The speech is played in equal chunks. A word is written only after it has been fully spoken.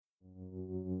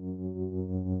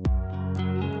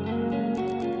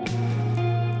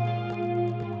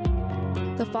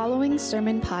The following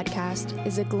sermon podcast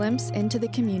is a glimpse into the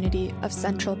community of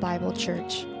Central Bible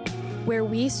Church, where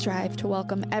we strive to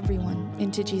welcome everyone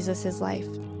into Jesus' life.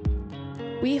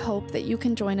 We hope that you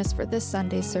can join us for this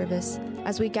Sunday service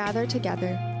as we gather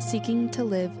together, seeking to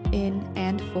live in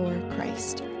and for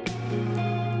Christ.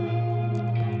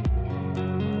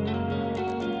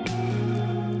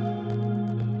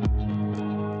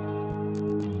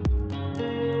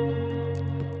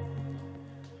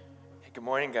 Good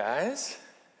morning, guys.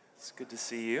 It's good to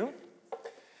see you.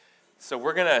 So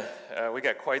we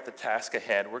got quite the task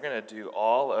ahead. We're gonna do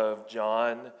all of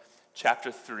John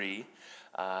chapter 3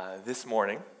 this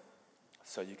morning.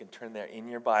 So you can turn there in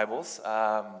your Bibles.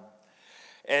 I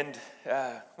want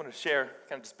to share,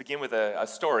 kind of just begin with a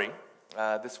story.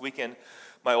 This weekend,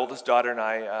 my oldest daughter and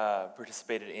I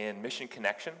participated in Mission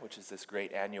Connection, which is this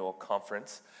great annual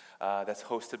conference that's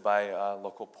hosted by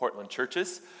local Portland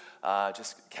churches,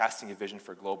 just casting a vision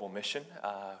for global mission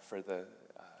for the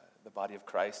body of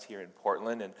Christ here in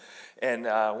Portland. And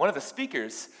one of the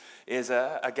speakers is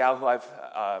a gal who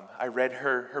I read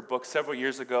her book several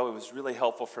years ago. It was really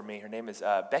helpful for me. Her name is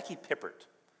Becky Pippert.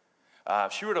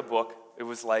 She wrote a book. It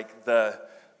was like the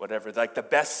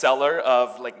bestseller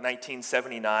of like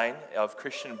 1979 of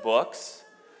Christian books.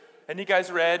 And you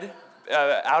guys read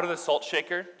Out of the Salt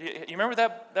Shaker? You remember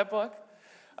that book?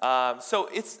 So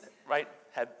it's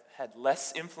had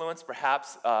less influence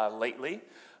perhaps lately,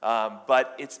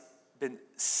 but it's been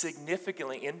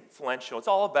significantly influential. It's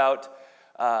all about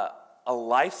a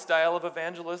lifestyle of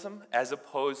evangelism as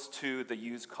opposed to the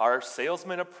used car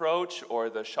salesman approach or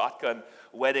the shotgun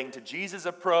wedding to Jesus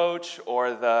approach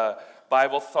or the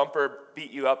Bible thumper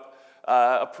beat you up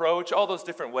approach. All those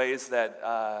different ways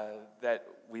that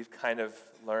we've kind of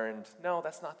learned, no,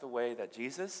 that's not the way that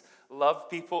Jesus loved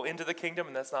people into the kingdom,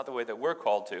 and that's not the way that we're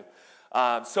called to.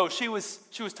 So she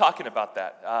was talking about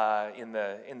that in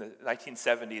the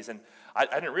 1970s, and I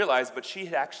didn't realize, but she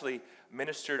had actually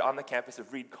ministered on the campus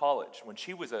of Reed College when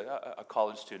she was a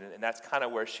college student, and that's kind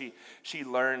of where she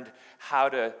learned how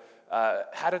to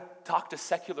talk to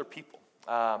secular people.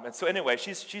 And so anyway,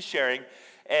 she's sharing,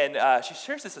 and she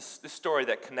shares this story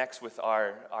that connects with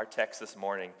our text this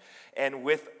morning, and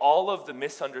with all of the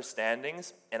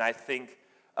misunderstandings and I think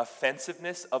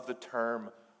offensiveness of the term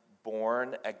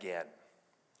born again.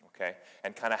 Okay,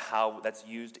 and kind of how that's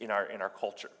used in our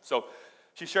culture. So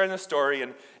she's sharing this story,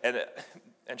 and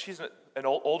she's an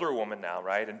older woman now,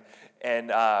 right?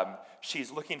 And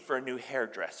she's looking for a new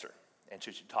hairdresser, and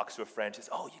she talks to a friend. She says,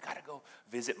 "Oh, you got to go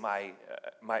visit my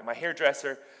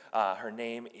hairdresser. Her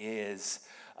name is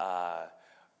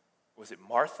was it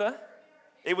Martha?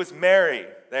 It was Mary.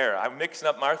 There, I'm mixing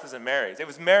up Martha's and Mary's. It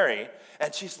was Mary,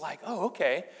 and she's like, "Oh,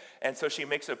 okay." And so she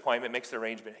makes an appointment, makes an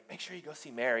arrangement. Make sure you go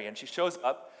see Mary. And she shows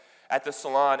up at the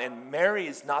salon, and Mary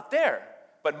is not there,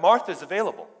 but Martha's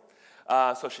available.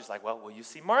 So she's like, "Well, will you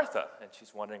see Martha?" And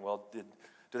she's wondering, well, do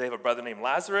they have a brother named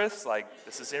Lazarus? Like,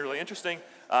 this is really interesting.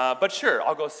 But sure,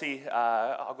 I'll go see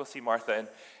Martha.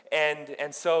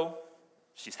 And so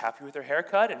she's happy with her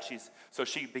haircut, and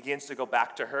she begins to go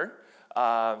back to her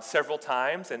several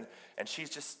times, and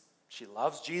she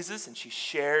loves Jesus, and she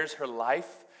shares her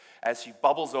life. As she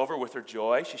bubbles over with her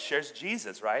joy, she shares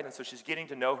Jesus, right? And so she's getting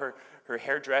to know her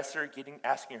hairdresser,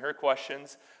 asking her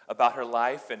questions about her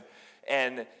life,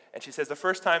 and she says the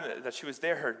first time that she was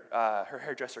there, her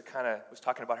hairdresser kind of was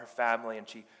talking about her family, and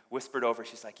she whispered over.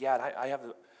 She's like, "Yeah, I have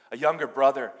a younger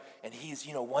brother, and he's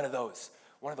one of those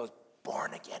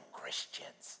born again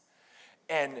Christians."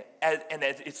 And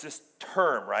it's this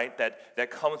term, right, that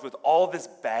comes with all this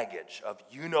baggage of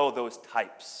those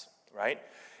types, right?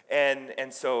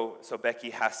 And so Becky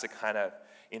has to kind of,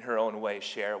 in her own way,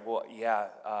 share, well, yeah,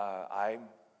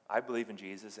 I believe in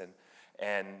Jesus,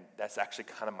 and that's actually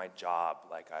kind of my job.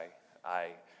 Like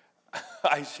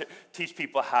I teach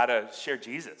people how to share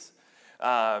Jesus.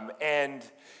 And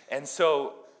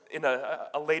so in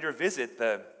a later visit,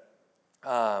 the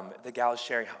gal is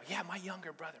sharing how, yeah, my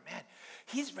younger brother, man,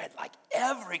 he's read like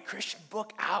every Christian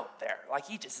book out there. Like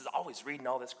he just is always reading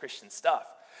all this Christian stuff.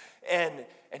 And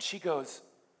she goes,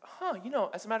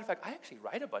 as a matter of fact, I actually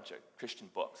write a bunch of Christian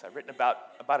books. I've written about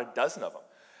a dozen of them.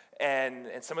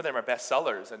 And some of them are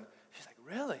bestsellers. And she's like,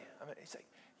 "Really?" He's like,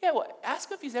 "Yeah, well, ask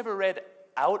him if he's ever read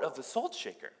Out of the Salt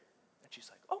Shaker." And she's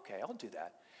like, "Okay, I'll do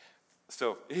that."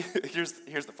 So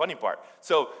here's the funny part.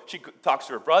 So she talks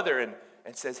to her brother and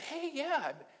says, "Hey,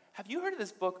 yeah, have you heard of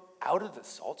this book, Out of the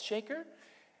Salt Shaker?"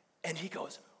 And he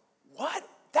goes, "What?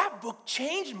 That book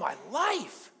changed my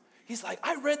life." He's like,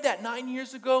 "I read that 9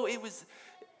 years ago. It was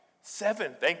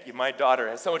 7. Thank you. My daughter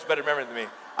has so much better memory than me.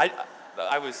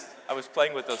 I was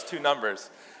playing with those two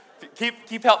numbers.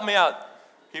 Keep helping me out.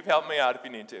 Keep helping me out if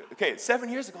you need to. Okay, 7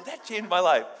 years ago, that changed my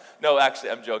life. No,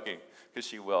 actually, I'm joking, because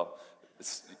she will.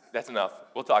 That's enough.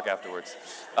 We'll talk afterwards.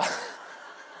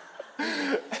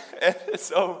 And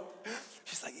so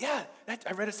she's like, yeah,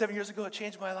 I read it 7 years ago. It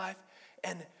changed my life.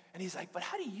 And he's like, but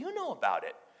how do you know about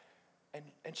it?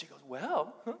 And she goes,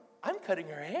 well, I'm cutting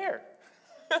her hair.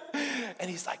 And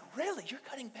he's like, really? You're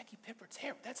cutting Becky Pippard's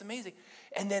hair? That's amazing.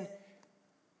 And then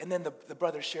the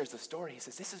brother shares the story. He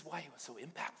says, this is why it was so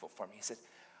impactful for me. He said,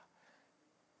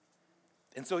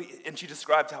 and she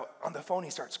describes how on the phone he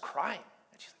starts crying.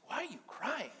 And she's like, why are you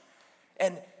crying?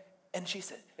 And she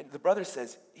said, and the brother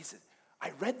says, he said,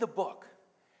 I read the book,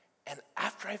 and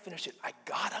after I finished it, I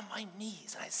got on my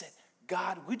knees, and I said,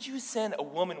 God, would you send a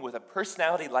woman with a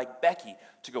personality like Becky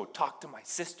to go talk to my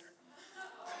sister?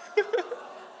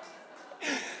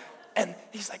 And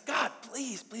he's like, God,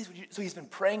 please, would you? So he's been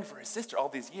praying for his sister all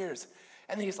these years.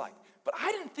 And then he's like, but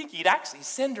I didn't think he'd actually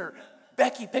send her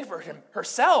Becky Pippard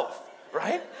herself,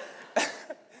 right?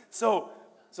 So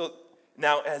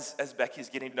now as Becky's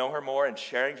getting to know her more and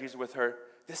sharing Jesus with her,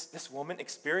 this woman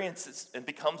experiences and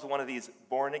becomes one of these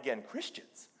born-again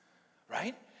Christians,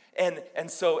 right? And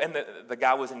the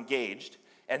guy was engaged,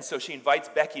 and so she invites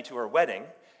Becky to her wedding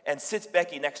and sits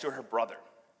Becky next to her brother.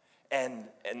 And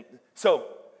so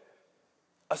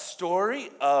a story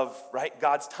of, right,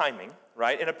 God's timing,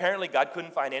 right? And apparently God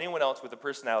couldn't find anyone else with a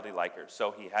personality like her,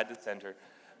 so he had to send her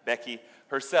Becky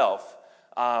herself.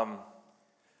 Awesome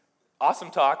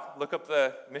talk. Look up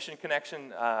the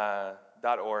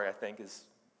missionconnection.org, I think, is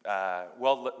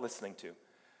listening to.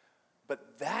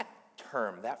 But that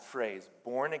term, that phrase,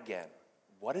 born again,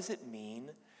 what does it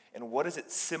mean and what does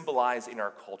it symbolize in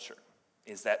our culture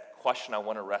is that question I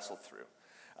want to wrestle through.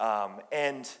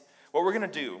 And what we're going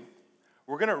to do,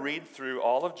 we're going to read through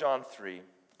all of John 3.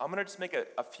 I'm going to just make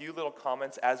a few little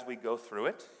comments as we go through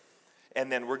it.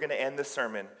 And then we're going to end the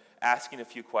sermon asking a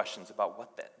few questions about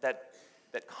what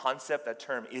that concept, that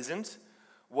term isn't,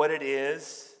 what it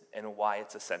is, and why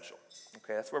it's essential.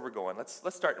 Okay, that's where we're going. Let's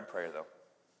start in prayer, though.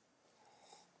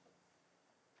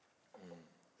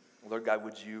 Lord God,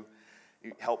 would you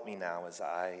help me now as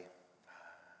I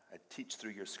teach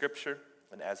through your scripture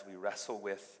and as we wrestle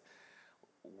with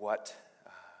what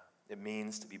it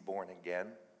means to be born again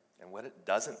and what it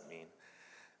doesn't mean.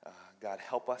 God,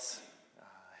 help us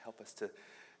to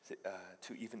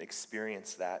even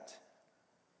experience that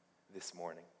this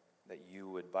morning, that you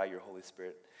would, by your Holy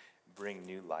Spirit, bring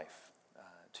new life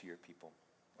to your people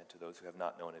and to those who have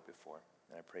not known it before.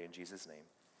 And I pray in Jesus' name,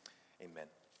 amen.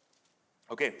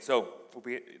 Okay, so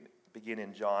we'll begin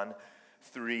in John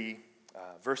 3,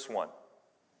 verse 1.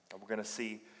 And we're going to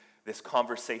see this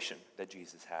conversation that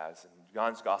Jesus has. In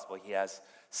John's gospel, he has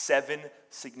 7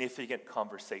 significant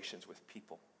conversations with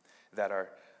people that are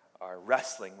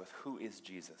wrestling with who is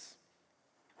Jesus.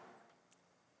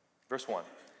 Verse 1.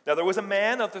 Now there was a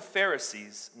man of the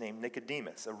Pharisees named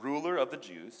Nicodemus, a ruler of the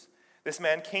Jews. This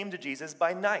man came to Jesus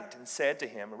by night and said to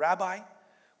him, Rabbi,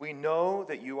 we know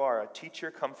that you are a teacher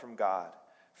come from God,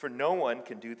 for no one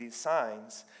can do these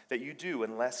signs that you do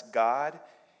unless God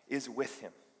is with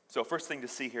him. So first thing to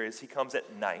see here is he comes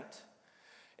at night,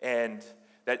 and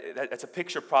that's a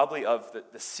picture probably of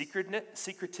the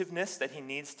secretiveness that he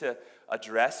needs to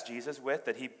address Jesus with,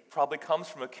 that he probably comes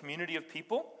from a community of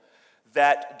people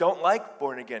that don't like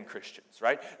born-again Christians,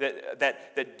 right?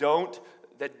 That don't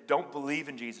believe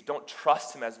in Jesus, don't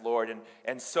trust him as Lord.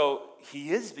 And so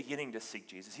he is beginning to seek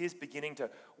Jesus. He is beginning to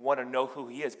want to know who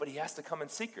he is, but he has to come in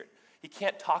secret. He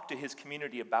can't talk to his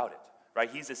community about it,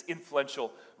 right? He's this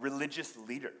influential religious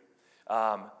leader,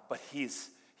 but he's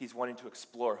wanting to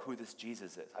explore who this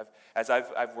Jesus is.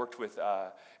 I've worked with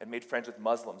and made friends with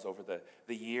Muslims over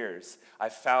the years,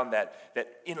 I've found that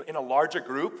in a larger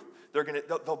group,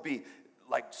 they'll be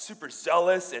like super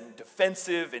zealous and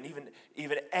defensive and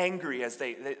even angry as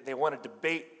they want to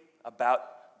debate about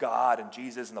God and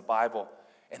Jesus and the Bible.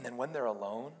 And then when they're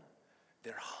alone,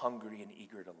 they're hungry and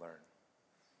eager to learn,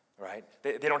 right?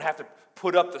 They don't have to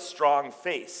put up the strong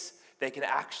face. They can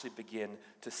actually begin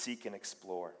to seek and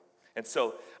explore. And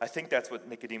so I think that's what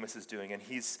Nicodemus is doing.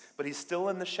 But he's still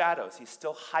in the shadows. He's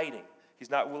still hiding. He's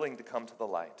not willing to come to the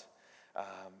light.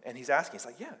 And he's asking, he's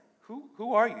like, yeah,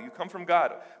 who are you? You come from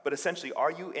God. But essentially,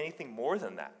 are you anything more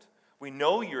than that? We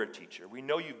know you're a teacher. We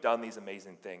know you've done these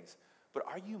amazing things. But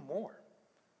are you more?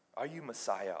 Are you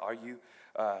Messiah? Are you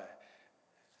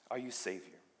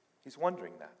Savior? He's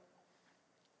wondering that.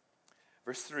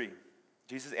 Verse 3,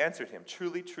 Jesus answered him,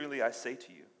 Truly, truly, I say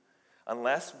to you,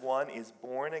 unless one is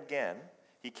born again,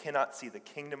 he cannot see the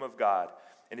kingdom of God.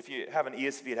 And if you have an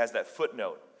ESV, it has that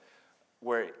footnote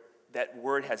where that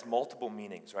word has multiple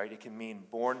meanings, right? It can mean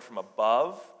born from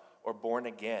above or born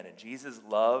again. And Jesus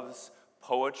loves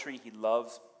poetry. He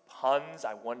loves puns.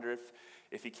 I wonder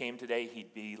if he came today,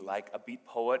 he'd be like a beat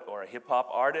poet or a hip-hop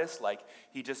artist. Like,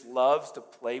 he just loves to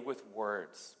play with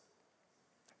words.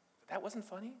 But that wasn't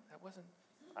funny.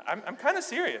 I'm kind of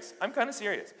serious.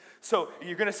 So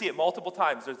you're going to see it multiple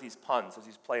times. There's these puns, there's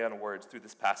these play on words through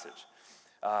this passage.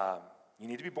 You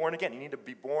need to be born again. You need to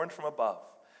be born from above.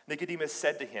 Nicodemus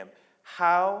said to him,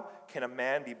 "How can a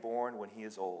man be born when he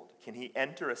is old? Can he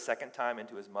enter a second time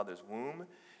into his mother's womb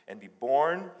and be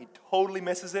born?" He totally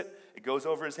misses it. It goes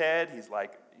over his head. He's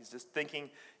just thinking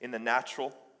in the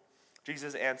natural.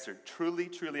 Jesus answered, "Truly,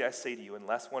 truly, I say to you,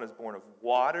 unless one is born of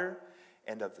water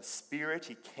and of the Spirit,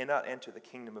 he cannot enter the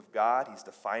kingdom of God." He's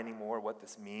defining more what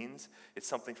this means. It's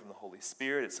something from the Holy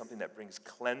Spirit. It's something that brings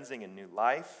cleansing and new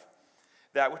life.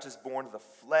 That which is born of the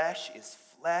flesh is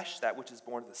flesh. That which is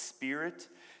born of the Spirit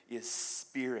is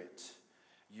spirit.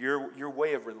 Your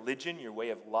way of religion, your way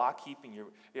of law-keeping,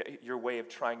 your way of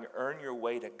trying to earn your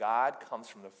way to God comes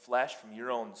from the flesh, from your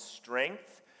own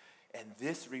strength. And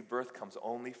this rebirth comes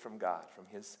only from God, from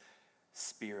his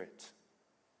Spirit.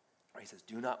 He says,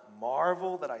 "Do not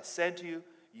marvel that I said to you,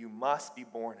 you must be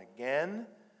born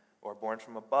again," or born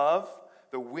from above.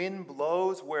 "The wind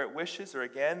blows where it wishes," or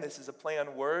again, this is a play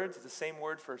on words. It's the same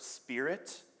word for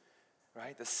spirit,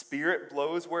 right? The Spirit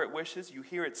blows where it wishes. You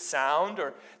hear its sound,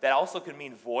 or that also can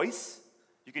mean voice.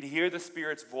 You can hear the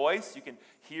Spirit's voice. You can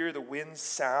hear the wind's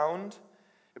sound.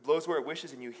 It blows where it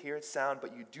wishes, and you hear its sound,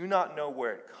 but you do not know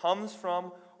where it comes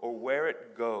from or where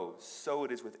it goes. So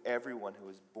it is with everyone who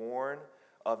is born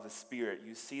of the Spirit.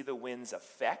 You see the wind's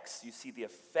effects. You see the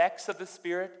effects of the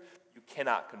Spirit. You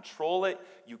cannot control it.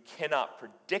 You cannot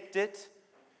predict it.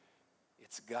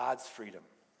 It's God's freedom.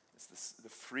 It's the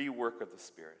free work of the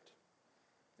Spirit.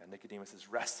 And Nicodemus is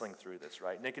wrestling through this,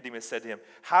 right? Nicodemus said to him,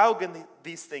 "How can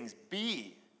these things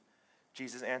be?"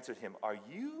 Jesus answered him, "Are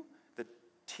you the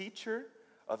teacher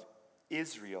of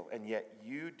Israel, and yet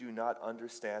you do not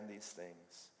understand these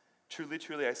things? Truly,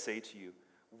 truly, I say to you,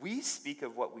 we speak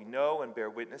of what we know and bear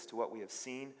witness to what we have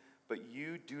seen, but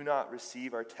you do not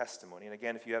receive our testimony." And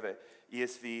again, if you have an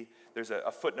ESV, there's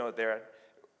a footnote there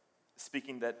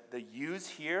speaking that the yous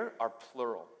here are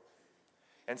plural.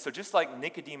 And so just like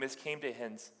Nicodemus came to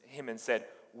him and said,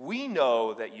 "We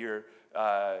know that you're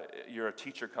a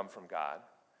teacher come from God,"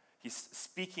 he's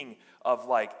speaking of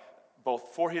like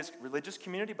both for his religious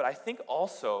community, but I think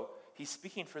also he's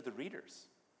speaking for the readers.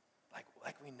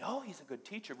 Like we know he's a good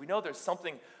teacher. We know there's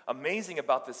something amazing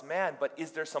about this man, but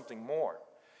is there something more?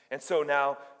 And so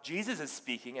now Jesus is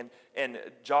speaking,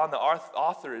 and John, the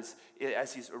author,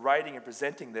 as he's writing and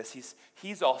presenting this,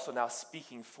 he's also now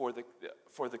speaking for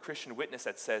the Christian witness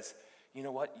that says, you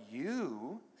know what,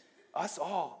 you, us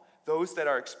all, those that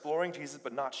are exploring Jesus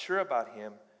but not sure about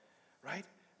him, right?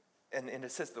 And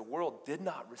it says the world did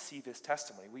not receive his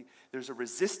testimony. There's a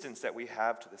resistance that we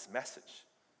have to this message.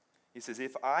 He says,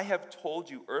 "If I have told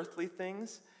you earthly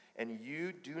things and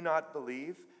you do not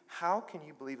believe, how can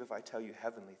you believe if I tell you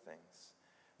heavenly things?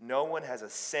 No one has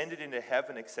ascended into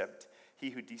heaven except he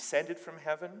who descended from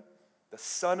heaven, the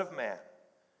Son of Man.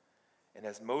 And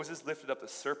as Moses lifted up the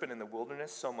serpent in the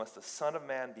wilderness, so must the Son of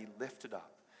Man be lifted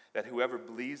up, that whoever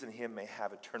believes in him may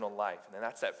have eternal life." And then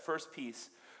that's that first piece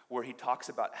where he talks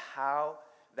about how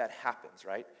that happens,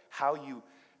 right? How you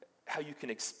can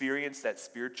experience that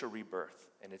spiritual rebirth.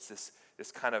 And it's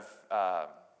this kind of,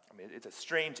 it's a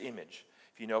strange image.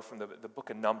 If you know from the book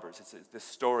of Numbers, it's this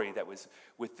story that was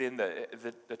within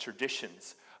the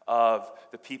traditions of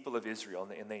the people of Israel.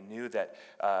 And they knew that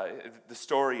the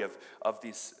story of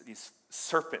these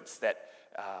serpents that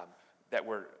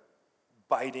were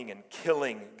biting and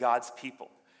killing God's people.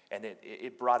 And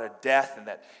it brought a death,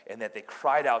 and that they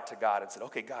cried out to God and said,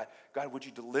 "Okay, God, would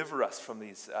you deliver us from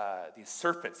these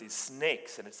serpents, these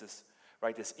snakes?" And it's this,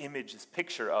 right, this image, this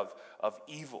picture of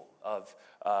evil,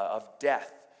 of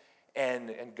death.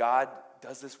 And God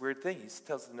does this weird thing. He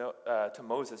tells to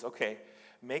Moses, "Okay,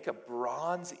 make a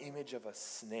bronze image of a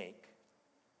snake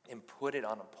and put it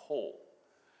on a pole.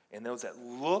 And those that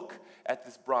look at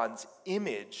this bronze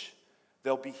image,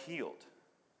 they'll be healed."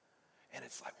 And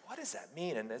it's like, what does that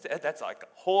mean? And that's like a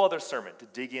whole other sermon to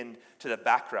dig into the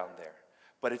background there.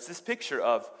 But it's this picture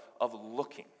of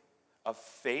looking, of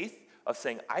faith, of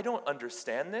saying, I don't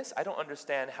understand this. I don't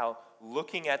understand how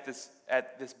looking at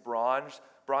this bronze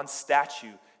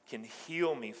statue can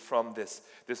heal me from this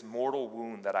mortal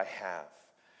wound that I have.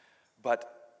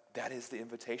 But that is the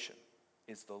invitation,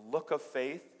 is the look of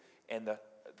faith and the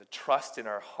trust in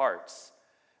our hearts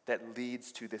that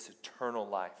leads to this eternal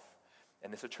life.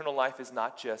 And this eternal life is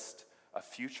not just a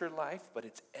future life, but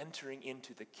it's entering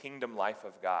into the kingdom life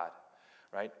of God,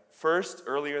 right? First,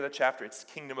 earlier in the chapter, it's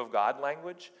kingdom of God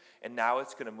language, and now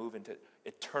it's going to move into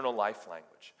eternal life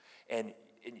language. And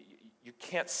you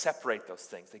can't separate those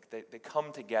things. They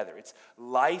come together. It's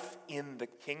life in the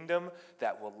kingdom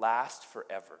that will last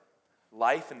forever.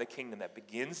 Life in the kingdom that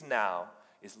begins now,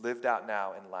 is lived out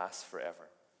now, and lasts forever.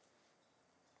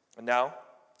 And now,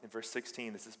 in verse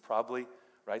 16, this is probably,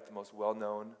 right, the most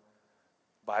well-known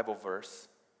Bible verse.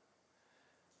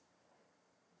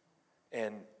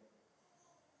 And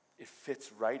it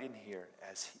fits right in here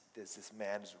as this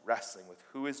man is wrestling with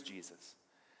who is Jesus.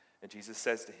 And Jesus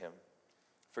says to him,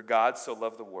 "For God so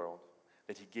loved the world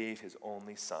that he gave his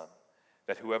only Son,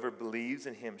 that whoever believes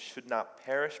in him should not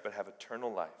perish but have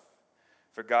eternal life.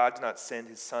 For God did not send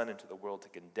his Son into the world to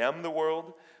condemn the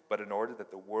world, but in order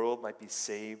that the world might be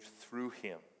saved through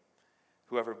him.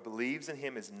 Whoever believes in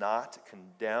him is not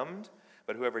condemned,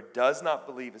 but whoever does not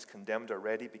believe is condemned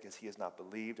already because he has not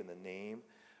believed in the name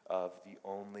of the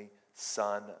only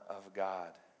Son of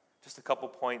God." Just a couple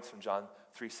points from John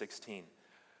 3:16.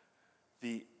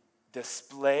 The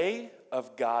display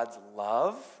of God's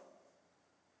love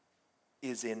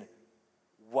is in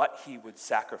what he would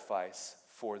sacrifice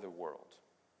for the world,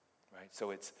 right?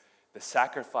 So it's the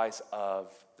sacrifice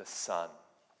of the Son.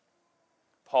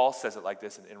 Paul says it like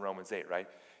this in Romans 8, right?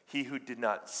 He who did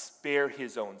not spare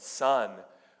his own Son,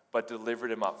 but delivered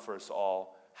him up for us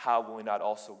all, how will he not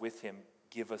also with him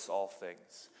give us all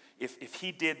things? If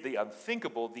he did the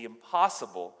unthinkable, the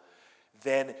impossible,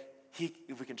 then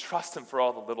we can trust him for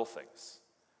all the little things,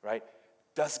 right?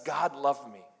 Does God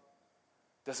love me?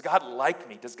 Does God like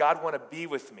me? Does God want to be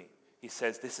with me? He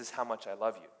says, this is how much I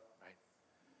love you,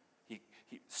 right?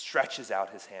 He stretches out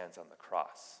his hands on the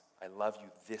cross. I love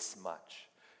you this much.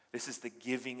 This is the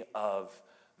giving of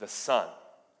the Son.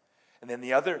 And then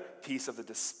the other piece of the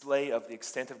display of the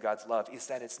extent of God's love is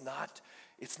that it's not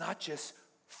just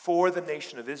for the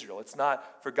nation of Israel. It's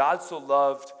not, for God so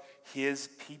loved his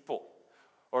people,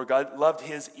 or God loved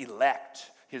his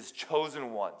elect, his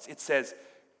chosen ones. It says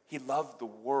he loved the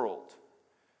world.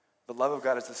 The love of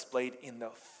God is displayed in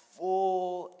the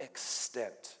full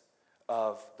extent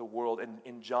of the world. And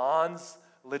in John's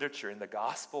literature, in the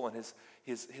gospel and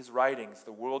his writings,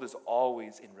 the world is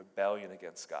always in rebellion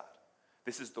against God.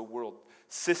 This is the world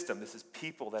system. This is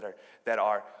people that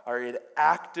are in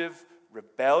active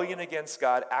rebellion against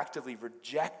God, actively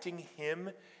rejecting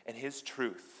him and his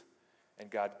truth. And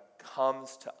God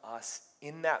comes to us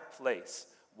in that place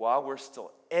while we're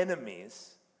still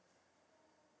enemies,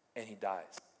 and he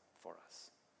dies for us,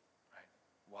 right?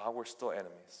 While we're still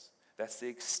enemies. That's the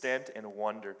extent and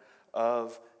wonder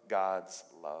of God's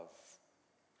love.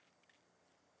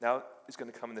 Now it's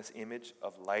going to come in this image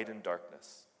of light and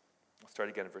darkness. I'll start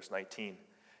again in verse 19.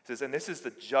 It says, "And this is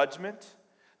the judgment.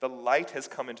 The light has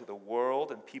come into the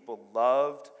world, and people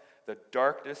loved the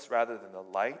darkness rather than the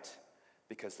light,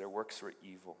 because their works were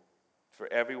evil.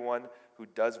 For everyone who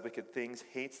does wicked things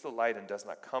hates the light and does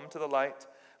not come to the light,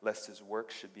 lest his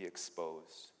works should be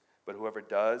exposed. But whoever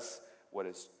does what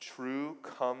is true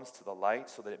comes to the light,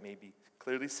 so that it may be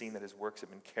clearly seen that his works have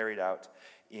been carried out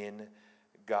in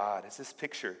God." It's this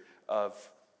picture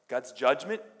of God's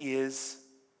judgment is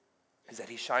that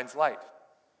he shines light.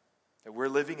 That we're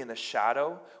living in the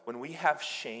shadow. When we have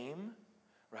shame,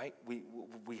 right,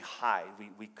 we hide,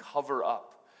 we cover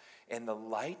up. And the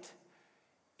light,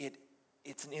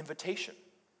 it's an invitation,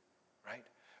 right?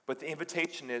 But the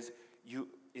invitation is you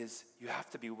have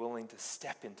to be willing to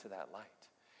step into that light.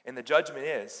 And the judgment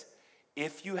is,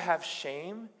 if you have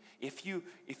shame, if you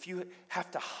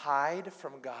have to hide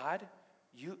from God,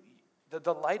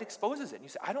 the light exposes it. And you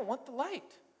say, I don't want the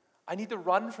light. I need to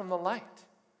run from the light.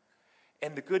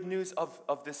 And the good news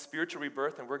of this spiritual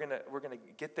rebirth, and we're gonna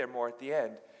get there more at the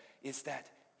end, is that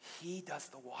he does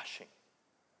the washing.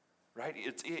 Right?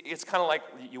 It's kind of like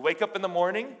you wake up in the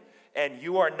morning and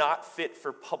you are not fit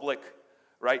for public,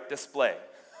 right, display.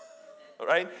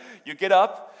 Right? You get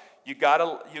up, you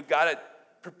gotta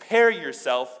prepare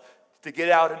yourself to get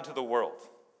out into the world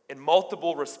in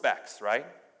multiple respects, right?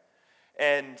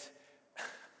 And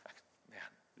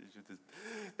man,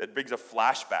 that brings a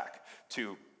flashback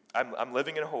to I'm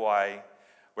living in Hawaii.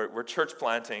 We're church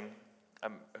planting.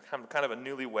 I'm kind of a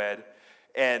newlywed,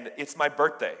 and it's my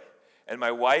birthday. And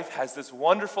my wife has this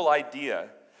wonderful idea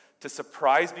to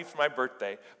surprise me for my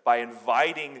birthday by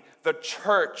inviting the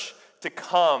church to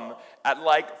come at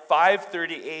like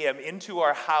 5:30 a.m. into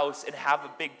our house and have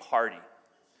a big party.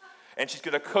 And she's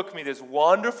going to cook me this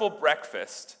wonderful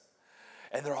breakfast.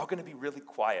 And they're all going to be really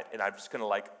quiet. And I'm just going to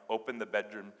like open the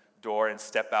bedroom door and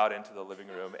step out into the living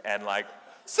room and like,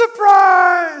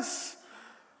 surprise!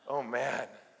 Oh man,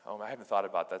 haven't thought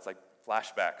about that. It's like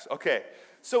flashbacks. Okay,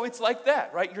 so it's like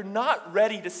that, right? You're not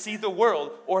ready to see the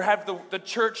world or have the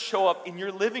church show up in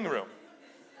your living room,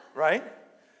 right?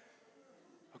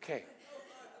 Okay.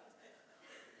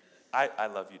 I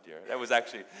love you, dear. That was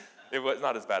actually, it was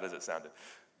not as bad as it sounded.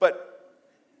 But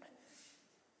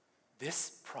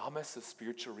this promise of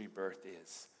spiritual rebirth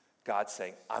is God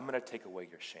saying, I'm going to take away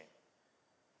your shame.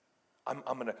 I'm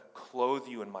going to clothe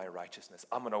you in my righteousness.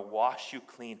 I'm going to wash you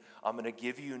clean. I'm going to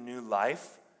give you new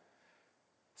life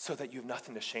so that you have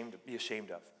nothing to be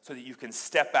ashamed of, so that you can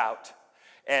step out.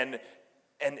 And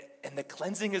the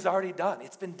cleansing is already done.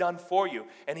 It's been done for you.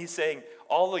 And he's saying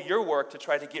all of your work to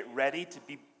try to get ready to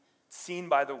be seen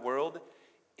by the world,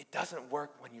 it doesn't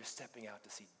work when you're stepping out to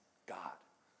see God,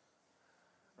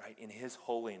 right? In his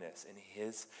holiness,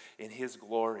 in his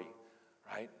glory,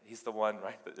 right? He's the one,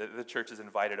 right? The church is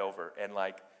invited over, and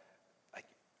like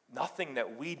nothing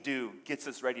that we do gets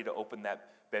us ready to open that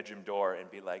bedroom door and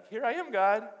be like, here I am,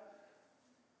 God.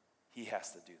 He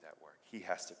has to do that work. He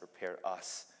has to prepare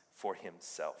us for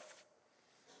himself.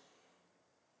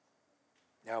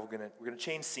 Now we're gonna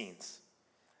change scenes.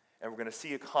 And we're going to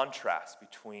see a contrast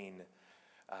between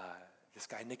this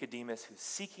guy Nicodemus who's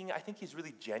seeking, I think he's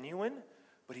really genuine,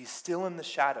 but he's still in the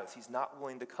shadows. He's not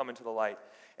willing to come into the light.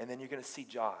 And then you're going to see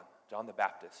John the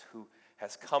Baptist, who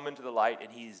has come into the light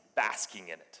and he's basking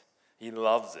in it. He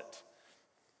loves it.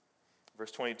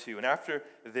 Verse 22, and after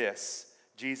this,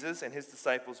 Jesus and his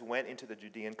disciples went into the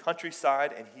Judean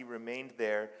countryside, and he remained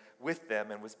there with them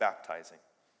and was baptizing.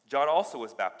 John also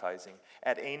was baptizing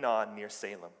at Aenon near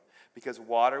Salem, because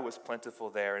water was plentiful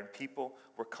there, and people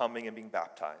were coming and being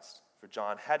baptized, for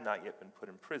John had not yet been put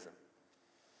in prison.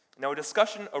 Now a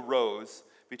discussion arose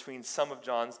between some of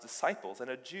John's disciples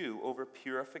and a Jew over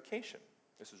purification.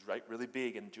 This was really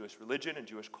big in Jewish religion and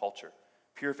Jewish culture.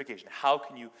 Purification. How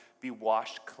can you be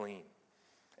washed clean?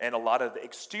 And a lot of the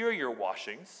exterior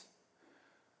washings,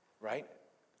 right,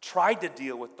 tried to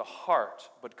deal with the heart,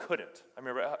 but couldn't. I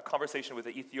remember a conversation with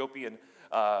an Ethiopian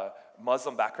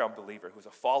Muslim background believer who's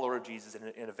a follower of Jesus and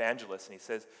an evangelist, and he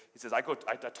says, I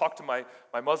talk to my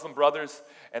Muslim brothers,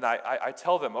 and I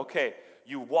tell them, okay,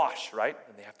 you wash, right?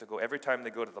 And they have to go every time they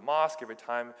go to the mosque, every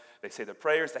time they say their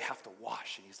prayers, they have to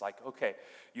wash. And he's like, okay,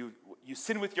 you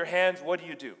sin with your hands, what do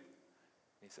you do?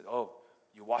 And he said, oh,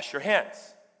 you wash your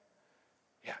hands.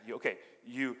 Yeah,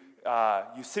 you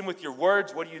sin with your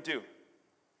words, what do you do?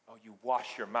 Oh, you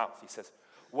wash your mouth. He says,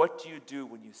 what do you do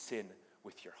when you sin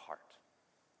with your heart?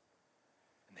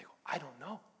 And they go, I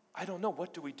don't know.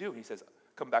 What do we do? And he says,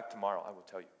 come back tomorrow. I will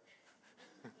tell you.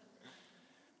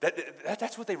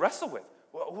 That's what they wrestle with.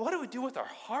 What do we do with our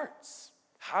hearts?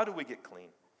 How do we get clean?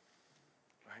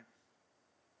 Right?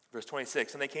 Verse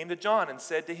 26, and they came to John and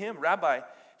said to him, Rabbi,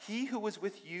 he who was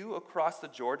with you across the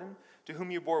Jordan, to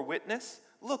whom you bore witness,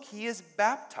 look, he is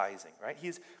baptizing, right? He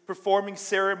is performing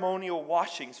ceremonial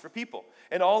washings for people,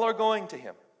 and all are going to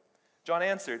him. John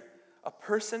answered, a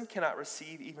person cannot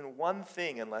receive even one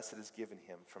thing unless it is given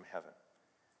him from heaven.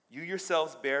 You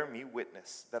yourselves bear me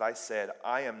witness that I said,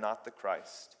 I am not the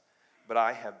Christ, but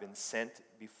I have been sent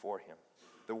before him.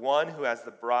 The one who has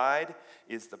the bride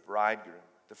is the bridegroom.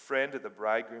 The friend of the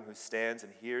bridegroom who stands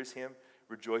and hears him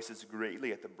rejoices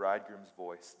greatly at the bridegroom's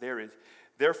voice.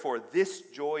 Therefore, this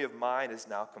joy of mine is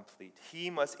now complete. He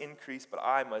must increase, but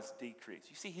I must decrease.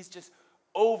 You see, he's just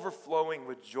overflowing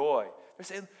with joy. They're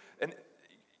saying, and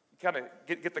you kind of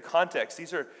get the context.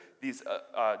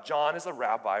 John is a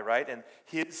rabbi, right? And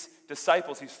his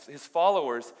disciples, his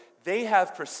followers, they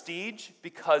have prestige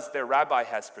because their rabbi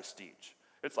has prestige.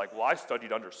 It's like, well, I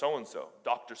studied under so-and-so,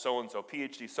 Dr. So-and-so,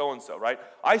 PhD so-and-so, right?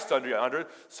 I studied under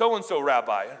so-and-so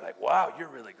rabbi. And like, wow, you're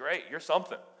really great. You're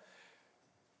something.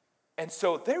 And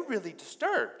so they're really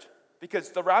disturbed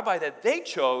because the rabbi that they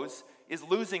chose is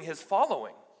losing his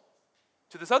following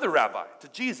to this other rabbi, to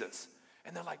Jesus.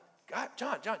 And they're like, God,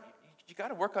 John, you got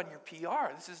to work on your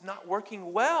PR. This is not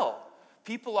working well.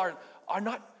 People are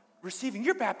not receiving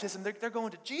your baptism. They're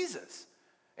going to Jesus.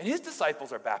 And his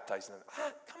disciples are baptizing them.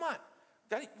 Come on.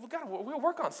 We'll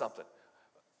work on something.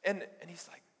 And he's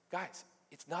like, guys,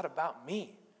 it's not about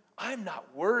me. I'm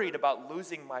not worried about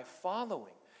losing my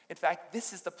following. In fact,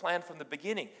 this is the plan from the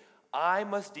beginning. I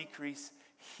must decrease,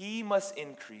 he must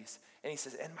increase. And he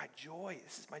says, and my joy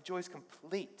is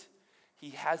complete.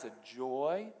 He has a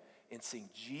joy in seeing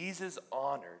Jesus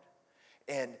honored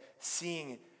and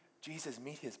seeing Jesus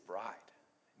meet his bride,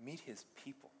 meet his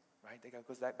people, right? That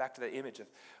goes back to that image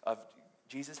of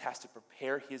Jesus has to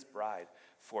prepare his bride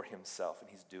for himself, and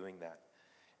he's doing that.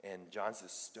 And John's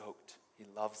just stoked. He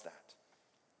loves that.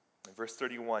 In verse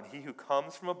 31, he who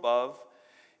comes from above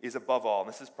is above all. And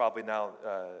this is probably now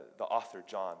the author,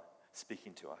 John,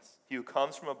 speaking to us. He who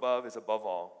comes from above is above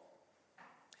all.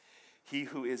 He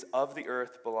who is of the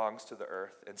earth belongs to the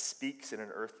earth and speaks in an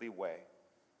earthly way.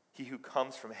 He who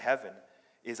comes from heaven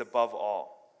is above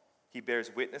all. He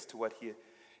bears witness to what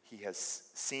he has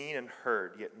seen and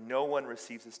heard, yet no one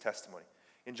receives his testimony.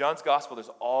 In John's gospel,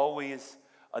 there's always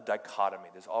a dichotomy.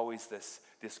 There's always this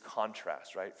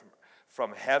contrast, right?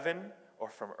 From heaven or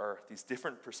from earth, these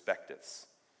different perspectives.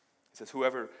 He says,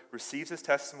 whoever receives his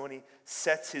testimony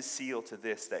sets his seal to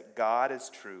this, that God is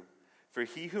true. For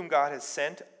he whom God has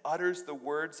sent utters the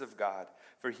words of God,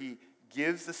 for he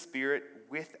gives the Spirit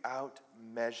without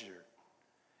measure.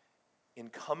 In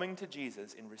coming to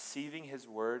Jesus, in receiving his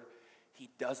word, he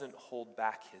doesn't hold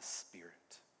back his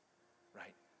Spirit,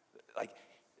 right? Like,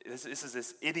 this is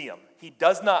this idiom. He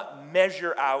does not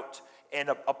measure out and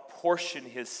apportion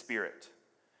his Spirit.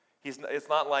 It's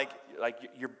not like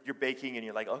you're baking and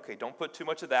you're like, okay, don't put too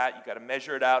much of that. You got to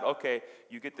measure it out. Okay,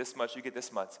 you get this much, you get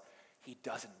this much. He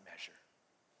doesn't measure.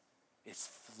 It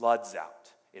floods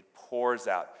out. It pours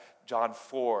out. John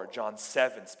 4, John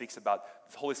 7 speaks about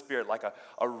the Holy Spirit like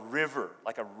a river,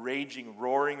 like a raging,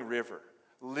 roaring river,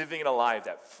 living and alive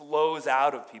that flows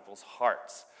out of people's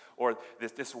hearts. Or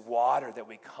this water that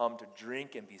we come to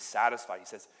drink and be satisfied. He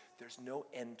says, there's no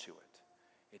end to it.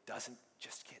 It doesn't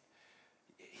just get...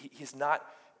 He's not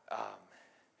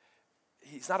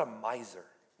a miser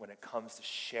when it comes to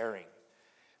sharing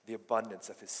the abundance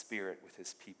of his Spirit with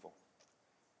his people.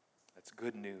 That's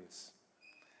good news.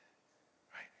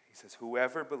 Right? He says,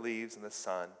 whoever believes in the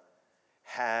Son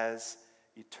has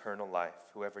eternal life.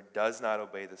 Whoever does not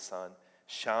obey the Son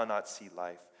shall not see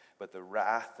life, but the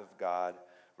wrath of God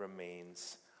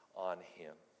remains on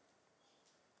him.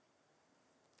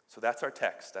 So that's our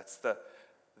text. That's the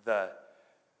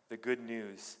good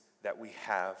news that we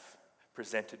have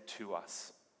presented to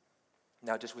us.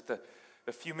 Now, just with the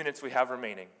few minutes we have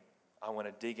remaining, I want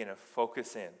to dig in and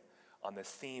focus in on this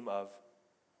theme of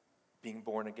being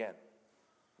born again.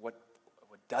 What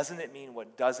doesn't it mean?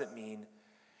 What does it mean?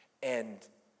 And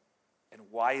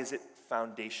why is it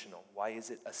foundational? Why is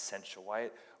it essential?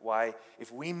 Why,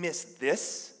 if we miss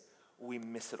this, we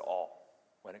miss it all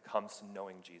when it comes to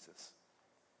knowing Jesus.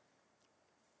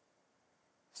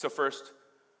 So first,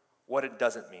 what it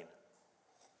doesn't mean.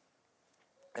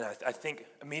 And I think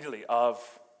immediately of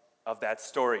that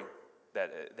story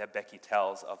that Becky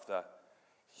tells of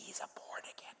he's a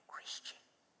born-again Christian.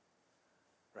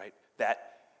 Right? That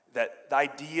the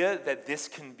idea that this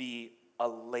can be a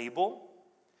label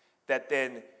that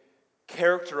then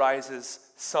characterizes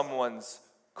someone's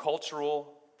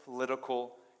cultural,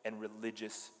 political, and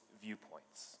religious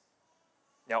viewpoints.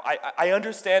 Now, I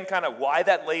understand kind of why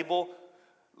that label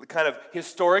kind of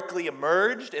historically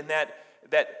emerged, and that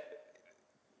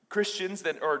Christians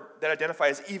that identify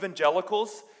as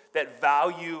evangelicals that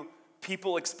value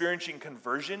people experiencing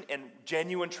conversion and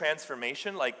genuine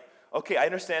transformation, like, okay, I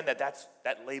understand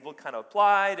that label kind of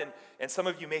applied, and some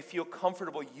of you may feel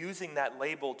comfortable using that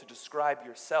label to describe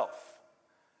yourself.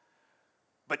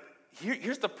 But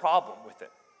here's the problem with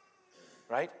it,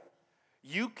 right?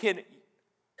 You can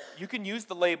use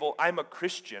the label, I'm a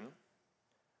Christian,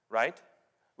 right?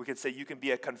 We could say you can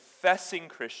be a confessing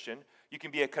Christian, you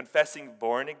can be a confessing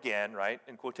born again, right,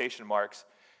 in quotation marks,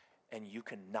 and you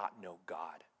cannot know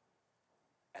God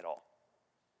at all.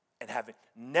 And have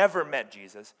never met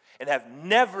Jesus, and have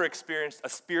never experienced a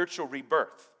spiritual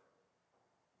rebirth.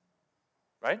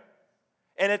 Right?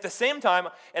 And at the same time,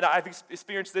 and I've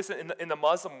experienced this in the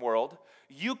Muslim world,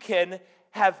 you can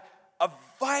have a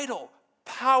vital,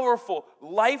 powerful,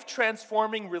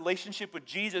 life-transforming relationship with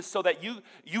Jesus so that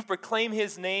you proclaim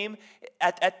his name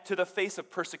to the face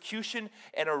of persecution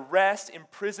and arrest,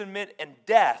 imprisonment, and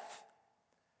death.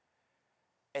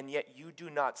 And yet you do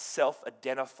not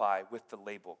self-identify with the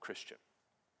label Christian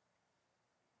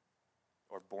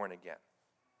or born again.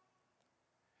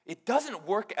 It doesn't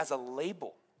work as a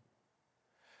label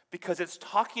because it's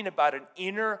talking about an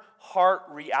inner heart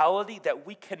reality that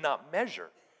we cannot measure.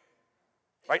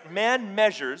 Right? Man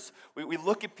measures. We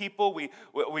look at people. We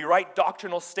write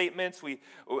doctrinal statements. We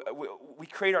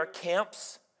create our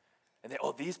camps. And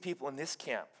these people in this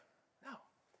camp.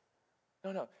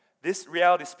 No. This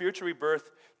reality, spiritual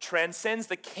rebirth, transcends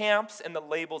the camps and the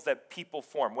labels that people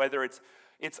form, whether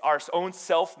it's our own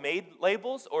self-made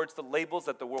labels or it's the labels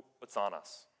that the world puts on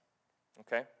us.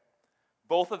 Okay?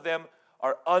 Both of them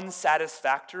are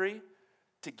unsatisfactory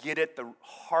to get at the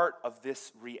heart of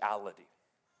this reality.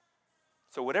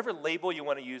 So whatever label you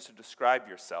want to use to describe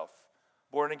yourself,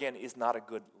 born again is not a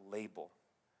good label.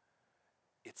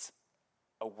 It's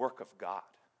a work of God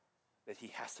that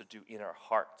he has to do in our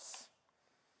hearts.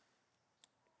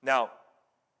 Now,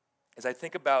 as I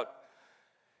think about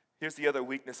Here's the other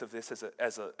weakness of this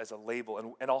as a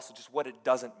label, and also just what it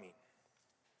doesn't mean.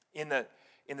 In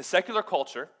the secular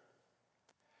culture,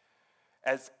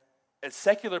 as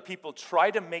secular people try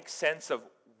to make sense of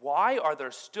why are there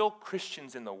still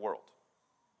Christians in the world,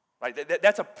 right?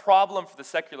 That's a problem for the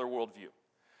secular worldview,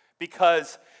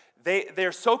 because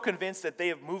they're so convinced that they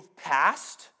have moved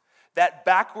past that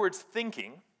backwards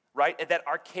thinking, right, and that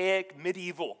archaic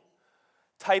medieval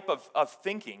type of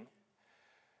thinking,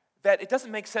 that it doesn't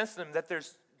make sense to them that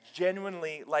there's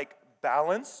genuinely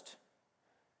balanced,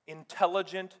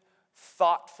 intelligent,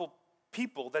 thoughtful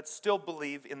people that still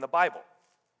believe in the Bible,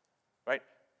 right?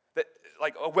 That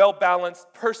a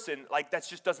well-balanced person, that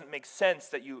just doesn't make sense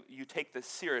that you take this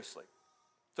seriously.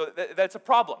 So that's a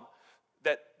problem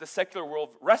that the secular world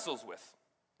wrestles with,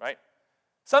 right?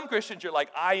 Some Christians, you're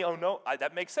I don't know,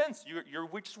 that makes sense. You're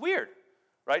just weird,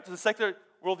 right? So the secular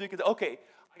worldview can say, okay,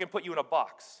 I can put you in a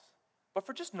box. But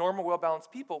for just normal,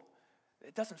 well-balanced people,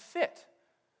 it doesn't fit.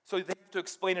 So they have to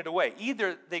explain it away.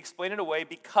 Either they explain it away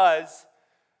because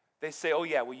they say, oh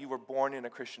yeah, well, you were born in a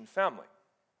Christian family,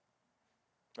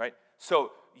 right?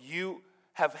 So you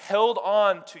have held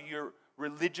on to your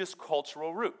religious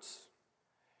cultural roots.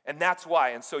 And that's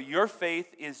why. And so your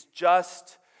faith is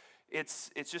just,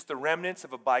 it's just the remnants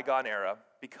of a bygone era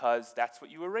because that's what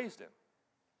you were raised in.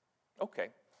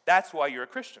 Okay, that's why you're a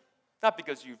Christian. Not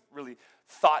because you've really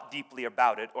thought deeply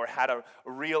about it or had a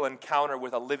real encounter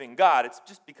with a living God. It's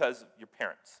just because of your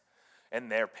parents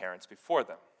and their parents before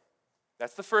them.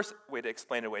 That's the first way to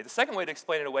explain it away. The second way to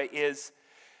explain it away is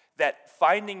that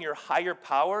finding your higher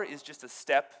power is just a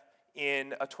step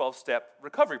in a 12-step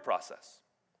recovery process.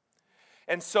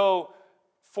 And so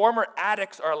former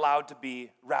addicts are allowed to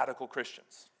be radical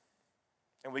Christians.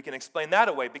 And we can explain that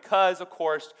away because, of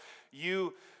course,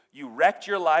 you wrecked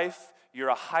your life. You're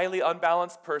a highly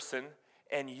unbalanced person,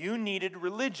 and you needed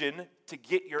religion to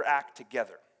get your act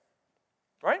together,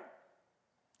 right?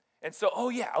 And so, oh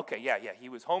yeah, okay, yeah, he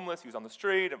was homeless, he was on the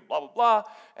street, and blah, blah, blah,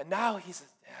 and now he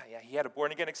had a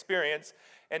born-again experience,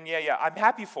 and I'm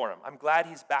happy for him. I'm glad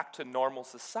he's back to normal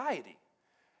society,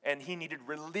 and he needed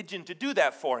religion to do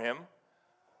that for him.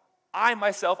 I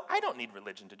don't need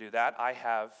religion to do that. Right?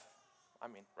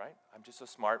 I'm just a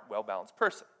smart, well-balanced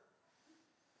person.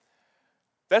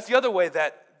 That's the other way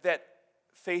that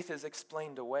faith is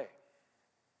explained away.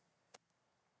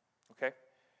 Okay?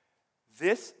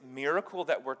 This miracle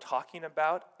that we're talking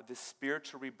about, this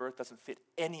spiritual rebirth, doesn't fit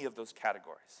any of those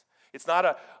categories. It's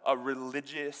not a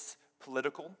religious,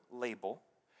 political label.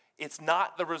 It's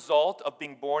not the result of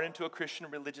being born into a Christian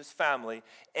religious family.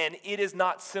 And it is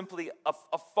not simply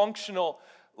a functional,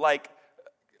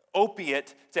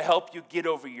 opiate to help you get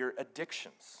over your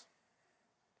addictions.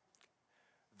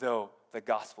 Though the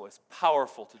gospel is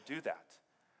powerful to do that.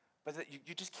 But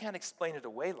you just can't explain it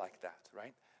away like that,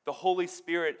 right? The Holy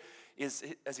Spirit is,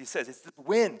 as he says, it's the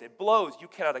wind. It blows. You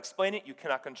cannot explain it. You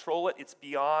cannot control it. It's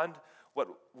beyond what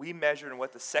we measure and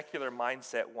what the secular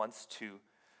mindset wants to,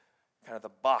 kind of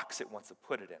the box it wants to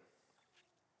put it in.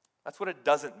 That's what it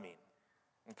doesn't mean.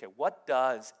 Okay, what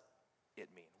does it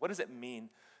mean? What does it mean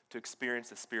to experience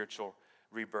a spiritual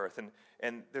rebirth?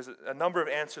 And there's a number of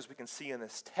answers we can see in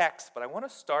this text, but I want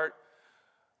to start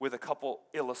with a couple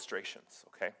illustrations,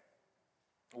 okay?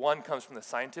 One comes from the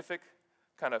scientific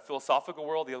kind of philosophical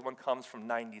world. The other one comes from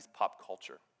 90s pop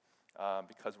culture,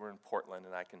 because we're in Portland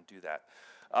and I can do that.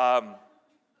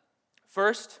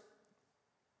 First,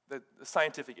 the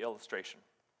scientific illustration.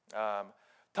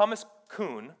 Thomas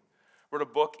Kuhn wrote a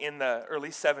book in the early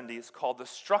 70s called The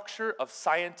Structure of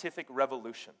Scientific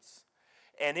Revolutions.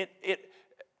 And it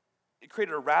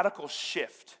created a radical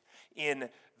shift in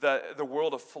the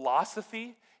world of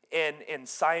philosophy and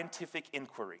scientific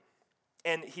inquiry.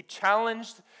 And he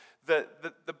challenged the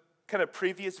kind of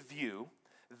previous view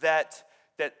that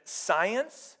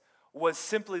science was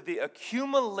simply the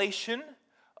accumulation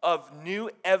of new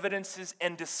evidences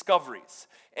and discoveries.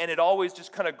 And it always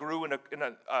just kind of grew in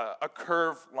a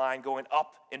curve line going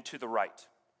up and to the right.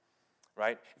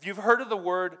 If you've heard of the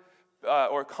word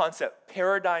or concept,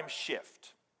 paradigm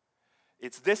shift,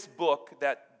 it's this book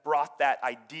that brought that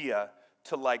idea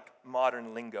to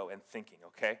modern lingo and thinking,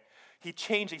 okay? He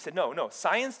changed, he said, no,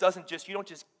 science you don't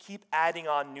just keep adding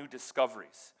on new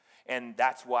discoveries. And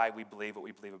that's why we believe what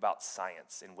we believe about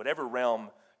science in whatever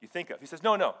realm you think of. He says,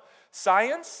 no,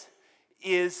 science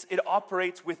it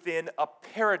operates within a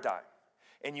paradigm.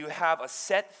 And you have a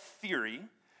set theory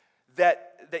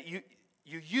that you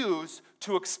use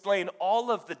to explain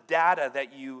all of the data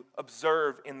that you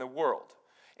observe in the world.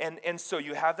 And so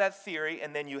you have that theory,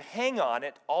 and then you hang on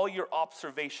it all your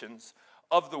observations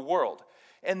of the world.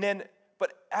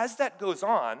 But as that goes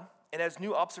on, and as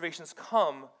new observations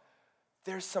come,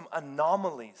 there's some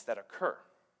anomalies that occur,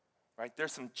 right?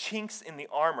 There's some chinks in the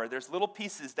armor. There's little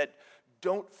pieces that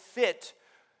don't fit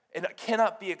and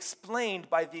cannot be explained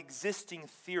by the existing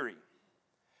theory.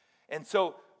 And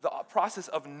so the process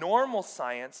of normal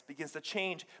science begins to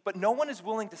change, but no one is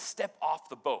willing to step off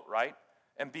the boat, right?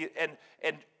 And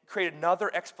create another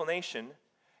explanation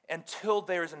until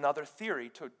there's another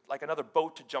theory, like another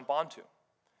boat to jump onto.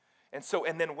 And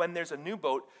then when there's a new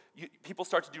boat, people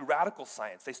start to do radical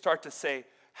science. They start to say,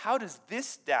 how does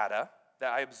this data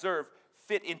that I observe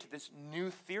fit into this new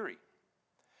theory?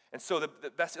 And so the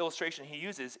best illustration he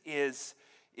uses is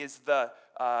the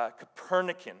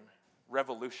Copernican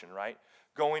revolution, right?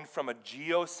 Going from a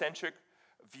geocentric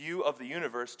view of the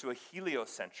universe to a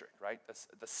heliocentric, right?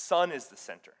 The sun is the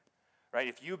center, right?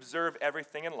 If you observe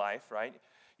everything in life, right,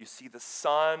 you see the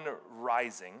sun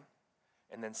rising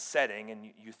and then setting, and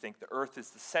you think the earth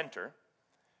is the center,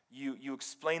 you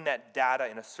explain that data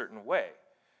in a certain way.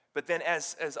 But then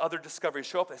as other discoveries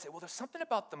show up, they say, well, there's something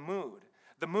about the moon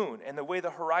and the way the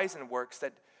horizon works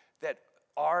that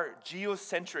our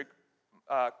geocentric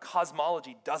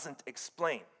cosmology doesn't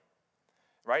explain,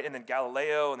 right? And then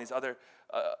Galileo and these other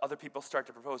people start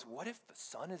to propose, what if the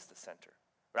sun is the center?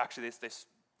 Or actually, they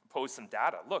pose some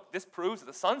data. Look, this proves that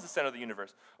the sun's the center of the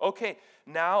universe. Okay,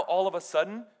 now all of a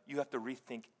sudden, you have to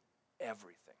rethink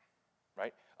everything,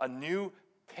 right? A new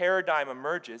paradigm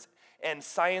emerges, and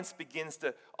science begins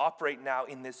to operate now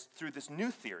through this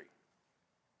new theory.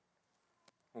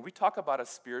 When we talk about a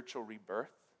spiritual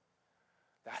rebirth,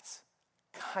 that's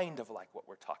kind of like what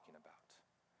we're talking about.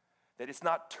 That it's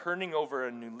not turning over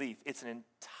a new leaf, it's an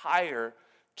entire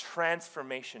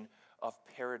transformation of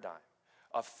paradigm,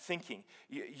 of thinking.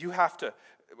 You have to,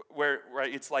 where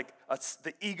it's like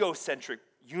the egocentric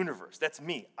universe. That's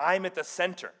me. I'm at the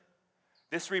center.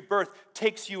 This rebirth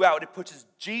takes you out. It puts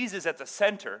Jesus at the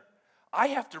center. I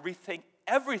have to rethink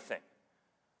everything,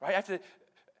 right? I have to.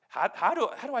 How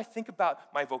do I think about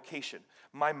my vocation,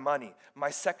 my money, my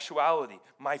sexuality,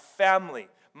 my family,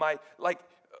 my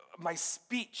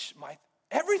speech, my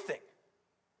everything?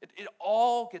 It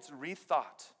all gets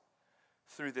rethought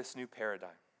through this new paradigm.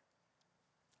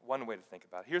 One way to think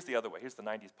about it. Here's the other way. Here's the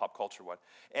 90s pop culture one.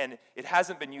 And it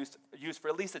hasn't been used for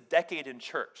at least a decade in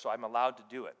church, so I'm allowed to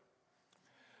do it.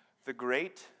 The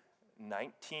great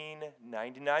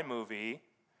 1999 movie,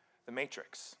 The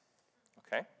Matrix.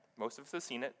 Okay? Most of us have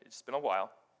seen it. It's been a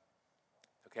while.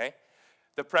 Okay?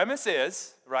 The premise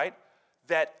is, right,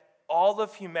 that all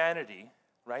of humanity,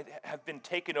 right, have been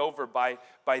taken over by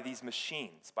these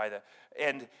machines,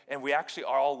 and we actually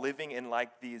are all living in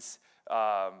like these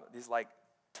like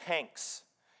tanks,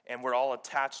 and we're all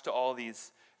attached to all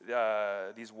these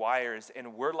wires,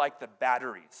 and we're like the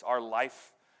batteries. Our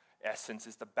life essence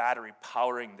is the battery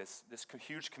powering this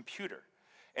huge computer,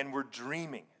 and we're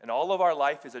dreaming, and all of our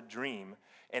life is a dream,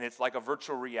 and it's like a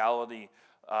virtual reality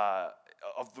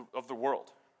of the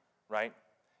world, right?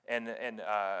 And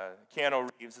Keanu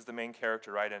Reeves is the main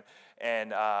character, right?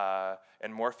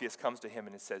 And Morpheus comes to him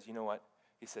and it says, you know what?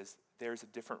 He says, there's a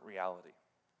different reality,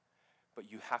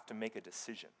 but you have to make a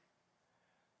decision.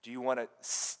 Do you want to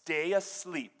stay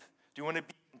asleep? Do you want to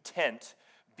be content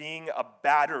being a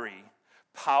battery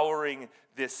powering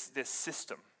this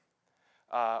system?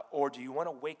 Or do you want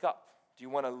to wake up? Do you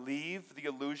want to leave the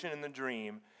illusion and the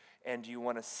dream, and do you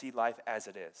want to see life as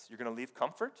it is? You're going to leave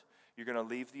comfort. You're going to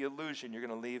leave the illusion. You're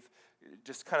going to leave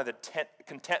just kind of the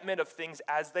contentment of things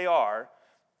as they are,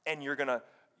 and you're going to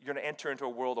enter into a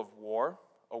world of war,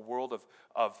 a world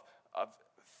of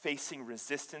facing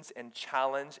resistance and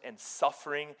challenge and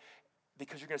suffering,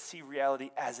 because you're going to see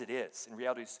reality as it is. And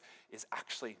reality is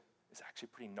actually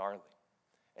pretty gnarly.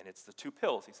 And it's the two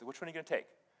pills. He said, which one are you going to take?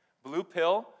 Blue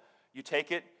pill, you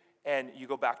take it, and you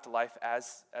go back to life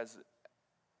as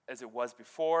it was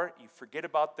before. You forget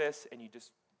about this, and you're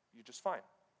just fine.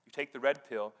 You take the red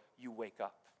pill, you wake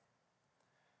up.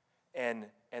 And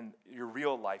your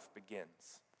real life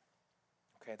begins.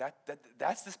 Okay,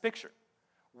 that's this picture.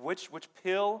 Which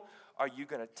pill are you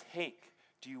going to take?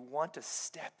 Do you want to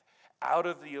step out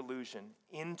of the illusion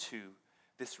into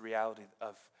this reality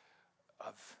of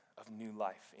new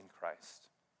life in Christ?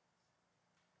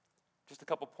 Just a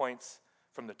couple points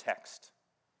from the text.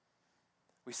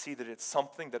 We see that it's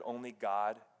something that only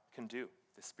God can do,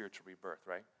 this spiritual rebirth,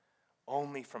 right?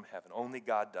 Only from heaven. Only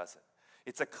God does it.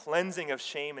 It's a cleansing of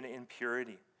shame and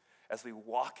impurity as we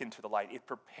walk into the light. It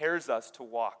prepares us to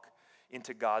walk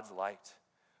into God's light.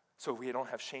 So we don't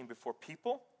have shame before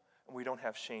people, and we don't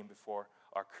have shame before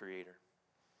our Creator.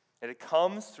 And it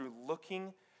comes through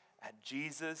looking at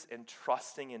Jesus and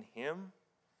trusting in Him.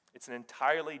 It's an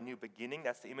entirely new beginning.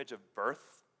 That's the image of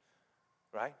birth,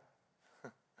 right?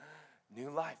 New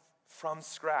life from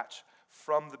scratch,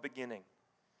 from the beginning.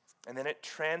 And then it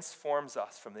transforms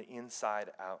us from the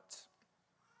inside out.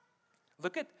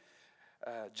 Look at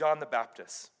John the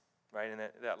Baptist, right, in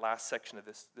that last section of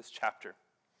this chapter.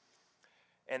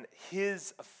 And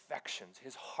his affections,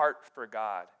 his heart for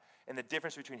God, and the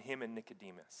difference between him and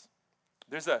Nicodemus.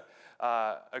 There's a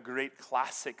great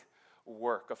classic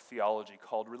work of theology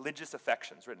called Religious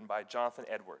Affections, written by Jonathan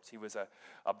Edwards. He was a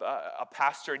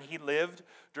pastor, and he lived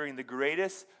during the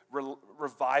greatest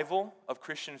revival of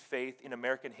Christian faith in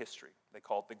American history. They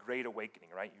call it the Great Awakening,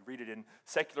 right? You read it in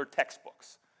secular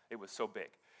textbooks. It was so big.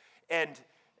 And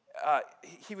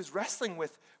he was wrestling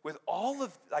with all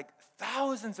of, like,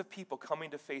 thousands of people coming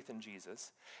to faith in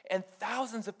Jesus, and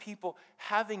thousands of people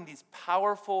having these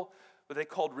powerful, what they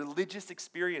called religious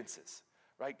experiences,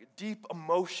 right? Deep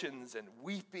emotions and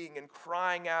weeping and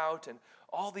crying out and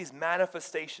all these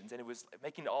manifestations. And it was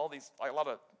making a lot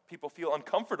of people feel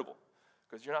uncomfortable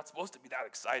because you're not supposed to be that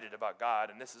excited about God,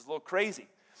 and this is a little crazy.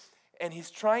 And he's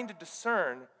trying to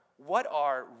discern what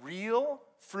are real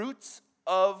fruits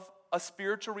of a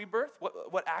spiritual rebirth,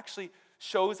 what actually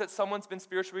shows that someone's been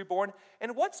spiritually reborn,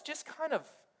 and what's just kind of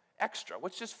extra,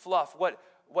 what's just fluff, what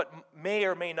may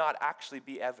or may not actually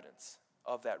be evidence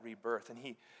of that rebirth. And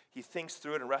he thinks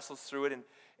through it and wrestles through it,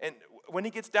 and when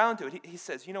he gets down to it, he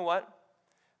says, you know what?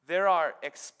 There are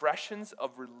expressions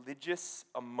of religious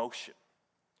emotion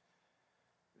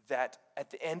that at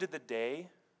the end of the day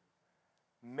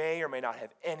may or may not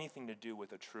have anything to do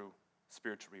with a true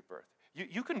spiritual rebirth.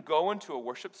 You can go into a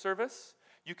worship service,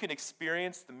 you can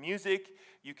experience the music,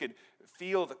 you can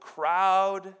feel the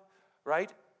crowd,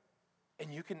 right?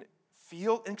 And you can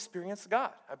feel and experience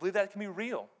God. I believe that can be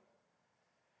real.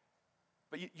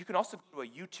 But you can also go to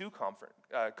a U2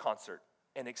 concert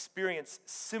and experience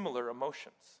similar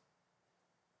emotions,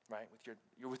 right?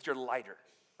 With your lighter,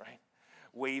 right?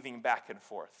 Waving back and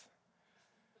forth.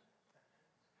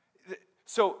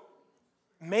 So,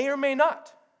 may or may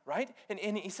not. Right?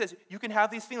 And he says, you can have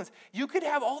these feelings. You could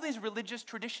have all these religious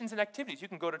traditions and activities. You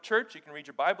can go to church. You can read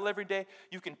your Bible every day.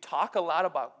 You can talk a lot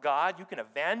about God. You can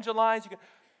evangelize.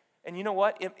 And you know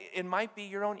what? It might be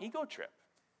your own ego trip.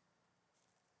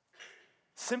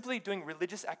 Simply doing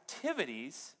religious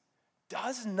activities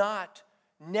does not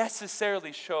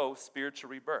necessarily show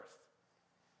spiritual rebirth.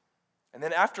 And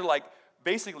then after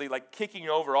basically kicking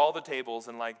over all the tables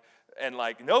and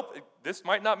nope, this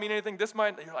might not mean anything,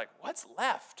 you're like, what's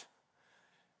left?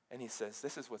 And he says,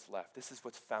 this is what's left. This is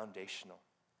what's foundational.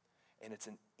 And it's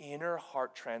an inner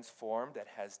heart transformed that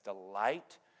has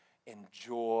delight and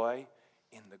joy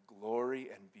in the glory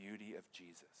and beauty of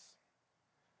Jesus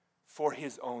for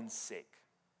his own sake.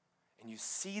 And you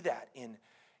see that in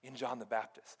John the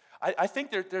Baptist. I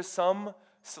think there's some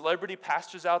celebrity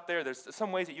pastors out there, there's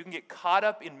some ways that you can get caught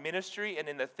up in ministry and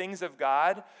in the things of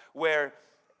God where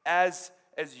as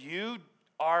you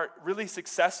are really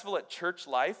successful at church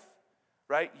life,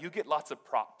 right, you get lots of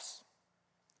props.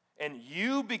 And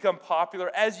you become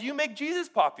popular as you make Jesus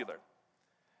popular.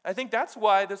 I think that's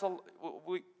why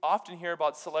we often hear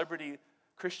about celebrity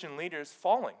Christian leaders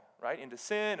falling, right, into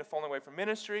sin and falling away from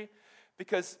ministry,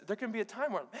 because there can be a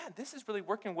time where, man, this is really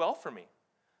working well for me.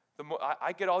 The more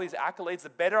I get all these accolades, the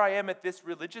better I am at this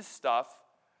religious stuff,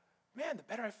 man, the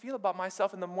better I feel about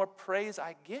myself and the more praise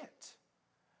I get.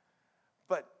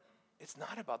 But it's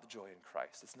not about the joy in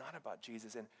Christ. It's not about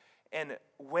Jesus. And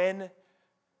when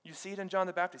you see it in John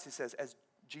the Baptist, he says, as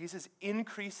Jesus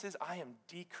increases, I am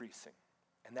decreasing.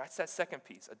 And that's that second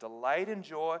piece, a delight and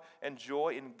joy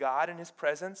in God and his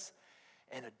presence,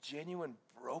 and a genuine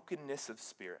brokenness of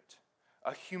spirit,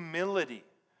 a humility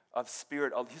of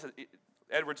spirit.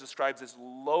 Edwards describes this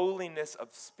lowliness of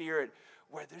spirit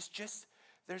where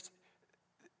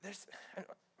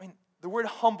the word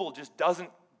humble just doesn't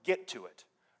get to it,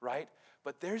 right?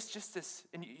 But there's just this,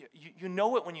 and you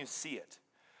know it when you see it,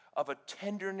 of a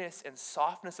tenderness and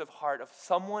softness of heart of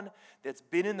someone that's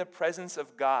been in the presence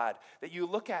of God that you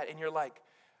look at and you're like,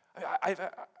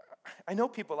 I know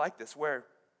people like this where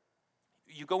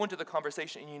you go into the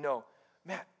conversation and you know,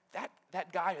 man,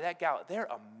 that guy or that gal, they're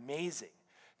amazing.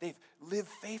 They've lived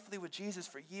faithfully with Jesus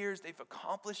for years. They've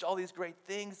accomplished all these great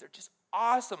things. They're just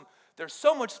awesome. They're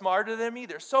so much smarter than me.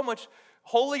 They're so much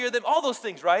holier than all those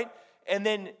things, right? And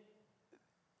then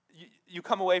you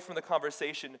come away from the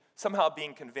conversation somehow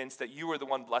being convinced that you were the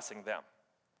one blessing them,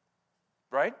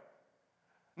 right?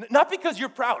 Not because you're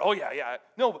proud. Oh, yeah.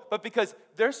 No, but because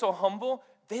they're so humble,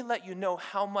 they let you know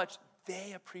how much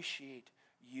they appreciate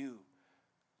you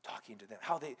talking to them,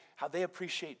 how they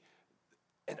appreciate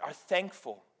and are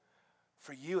thankful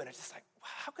for you. And it's just like,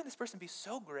 how can this person be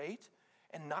so great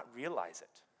and not realize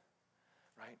it,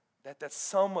 right? That's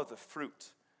some of the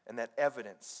fruit and that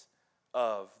evidence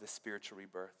of the spiritual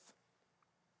rebirth.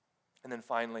 And then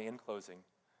finally, in closing,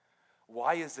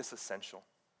 why is this essential?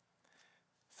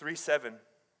 3:7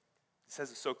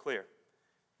 says it so clear.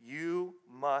 You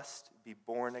must be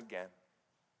born again.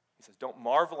 He says, don't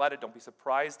marvel at it. Don't be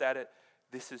surprised at it.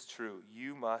 This is true.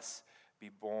 You must be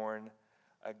born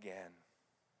again.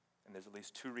 And there's at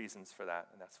least two reasons for that,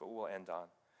 and that's what we'll end on.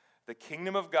 The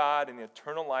kingdom of God and the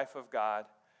eternal life of God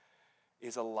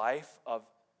is a life of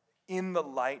in the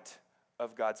light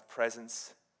of God's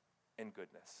presence and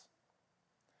goodness.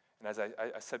 And as I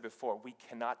said before, we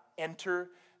cannot enter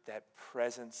that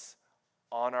presence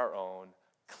on our own,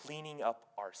 cleaning up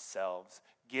ourselves,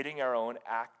 getting our own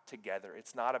act together.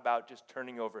 It's not about just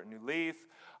turning over a new leaf.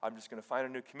 I'm just going to find a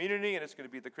new community, and it's going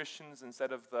to be the Christians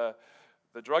instead of the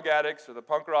drug addicts or the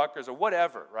punk rockers or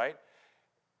whatever, right?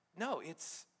 No,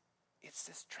 it's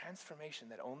this transformation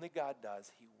that only God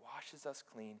does. He washes us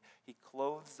clean. He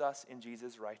clothes us in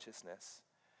Jesus' righteousness.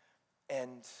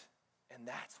 And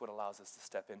that's what allows us to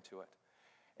step into it.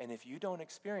 And if you don't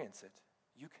experience it,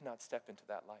 you cannot step into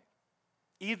that light.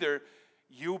 Either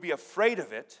you'll be afraid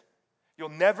of it, you'll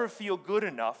never feel good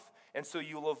enough, and so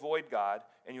you'll avoid God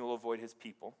and you'll avoid his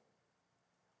people.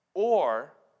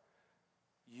 Or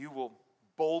you will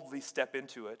boldly step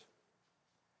into it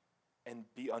and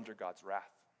be under God's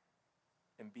wrath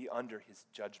and be under his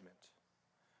judgment.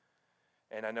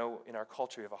 And I know in our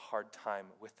culture we have a hard time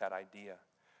with that idea.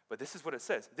 But this is what it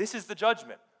says. This is the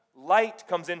judgment. Light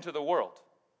comes into the world.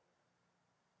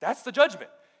 That's the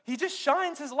judgment. He just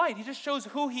shines his light. He just shows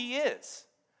who he is.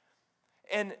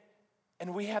 And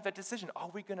we have that decision. Are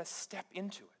we going to step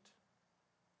into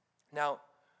it? Now,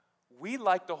 we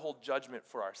like to hold judgment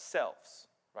for ourselves,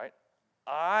 right?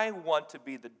 I want to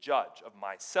be the judge of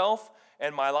myself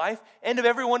and my life and of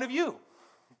every one of you.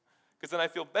 Because then I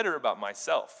feel better about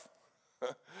myself.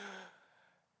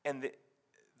 And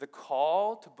the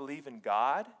call to believe in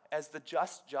God as the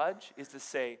just judge is to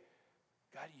say,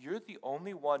 God, you're the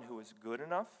only one who is good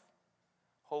enough,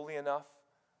 holy enough,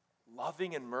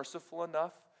 loving and merciful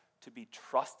enough to be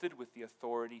trusted with the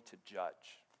authority to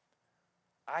judge.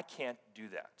 I can't do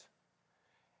that.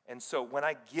 And so when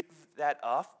I give that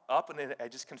up and then I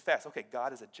just confess, okay,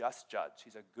 God is a just judge.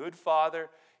 He's a good father.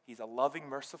 He's a loving,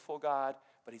 merciful God,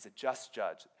 but he's a just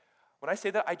judge. When I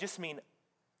say that, I just mean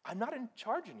I'm not in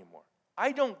charge anymore.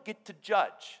 I don't get to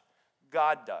judge.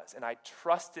 God does, and I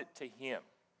trust it to him.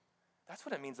 That's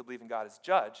what it means to believe in God as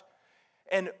judge.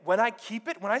 And when I keep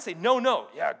it, when I say, no,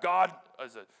 yeah, God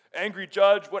is an angry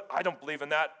judge, I don't believe in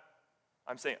that.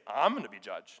 I'm saying, I'm going to be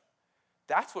judge.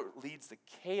 That's what leads to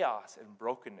chaos and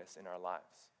brokenness in our lives.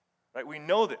 Right? We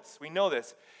know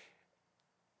this.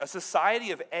 A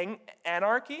society of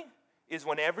anarchy is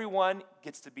when everyone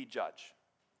gets to be judge.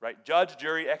 Right? Judge,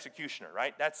 jury, executioner,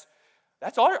 right? That's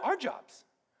our jobs.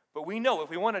 But we know if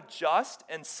we want a just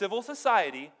and civil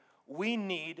society, we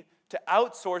need to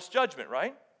outsource judgment,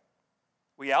 right?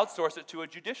 We outsource it to a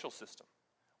judicial system.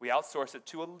 We outsource it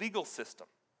to a legal system.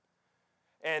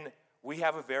 And we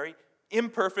have a very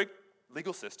imperfect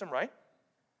legal system, right?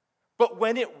 But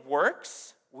when it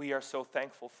works, we are so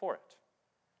thankful for it.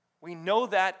 We know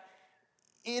that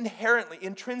inherently,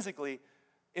 intrinsically,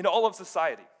 in all of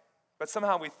society. But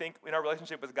somehow we think in our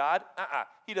relationship with God,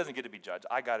 he doesn't get to be judge.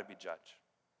 I got to be judge.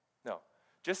 No.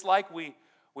 Just like we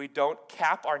don't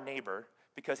cap our neighbor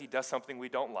because he does something we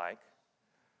don't like,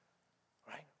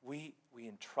 right? We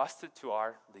entrust it to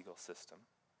our legal system,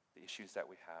 the issues that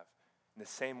we have. In the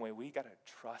same way, we got to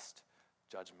trust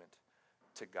judgment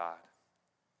to God.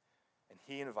 And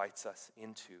he invites us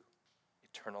into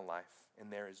eternal life.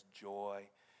 And there is joy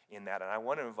in that. And I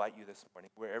want to invite you this morning,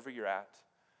 wherever you're at,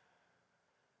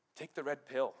 take the red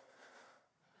pill.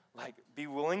 Be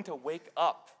willing to wake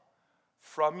up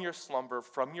from your slumber,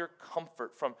 from your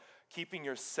comfort, from keeping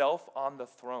yourself on the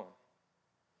throne.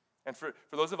 And for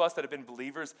those of us that have been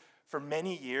believers for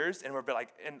many years, and we're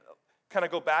and kind of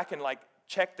go back and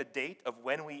check the date of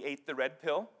when we ate the red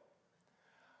pill,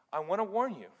 I want to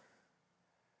warn you.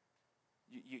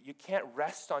 You can't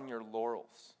rest on your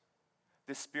laurels.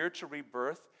 This spiritual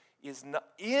rebirth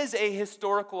is a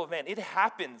historical event. It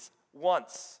happens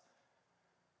once.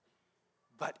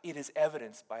 But it is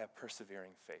evidenced by a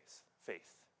persevering faith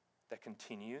that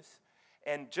continues.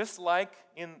 And just like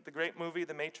in the great movie,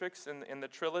 The Matrix, in the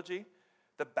trilogy,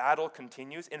 the battle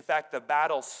continues. In fact, the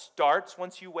battle starts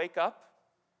once you wake up,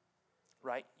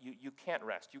 right? You can't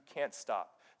rest. You can't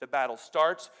stop. The battle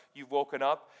starts, you've woken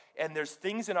up, and there's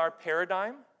things in our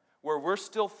paradigm where we're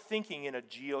still thinking in a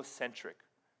geocentric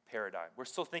paradigm. We're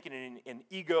still thinking in an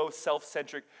ego,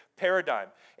 self-centric paradigm.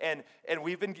 And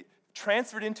we've been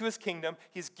transferred into his kingdom.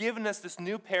 He's given us this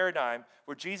new paradigm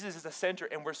where Jesus is the center,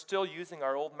 and we're still using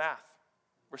our old math.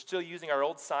 We're still using our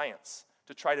old science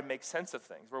to try to make sense of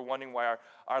things. We're wondering why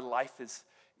our life is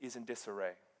in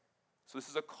disarray. So this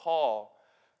is a call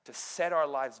to set our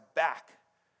lives back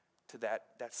to that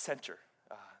center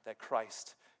that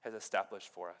Christ has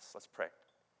established for us. Let's pray.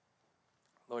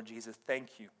 Lord Jesus,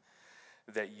 thank you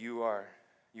that you are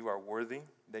worthy,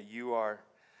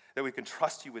 that we can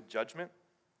trust you with judgment,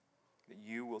 that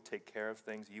you will take care of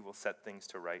things, you will set things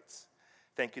to rights.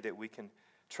 Thank you that we can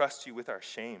trust you with our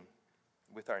shame,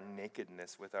 with our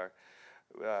nakedness, with our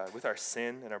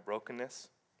sin and our brokenness,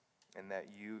 and that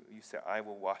you say, I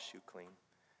will wash you clean.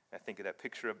 And I think of that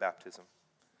picture of baptism,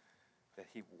 that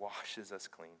he washes us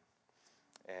clean,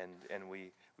 and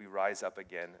we rise up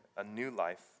again, a new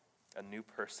life, a new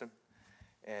person,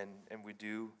 and we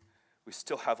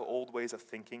still have old ways of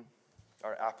thinking.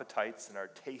 Our appetites and our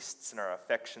tastes and our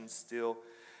affections still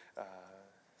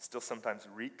sometimes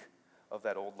reek of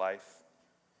that old life.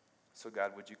 So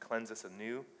God, would you cleanse us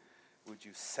anew? Would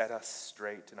you set us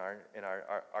straight in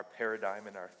our paradigm,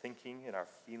 in our thinking, in our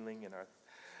feeling, in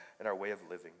our way of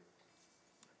living?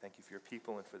 Thank you for your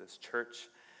people and for this church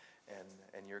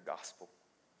and your gospel.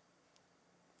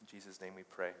 In Jesus' name we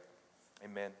pray.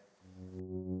 Amen.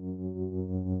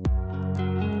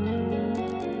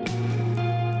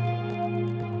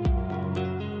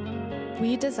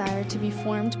 We desire to be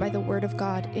formed by the Word of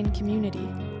God in community.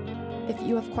 If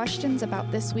you have questions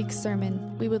about this week's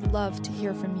sermon, we would love to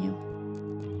hear from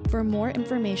you. For more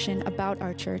information about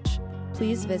our church,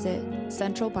 please visit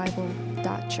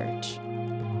centralbible.church.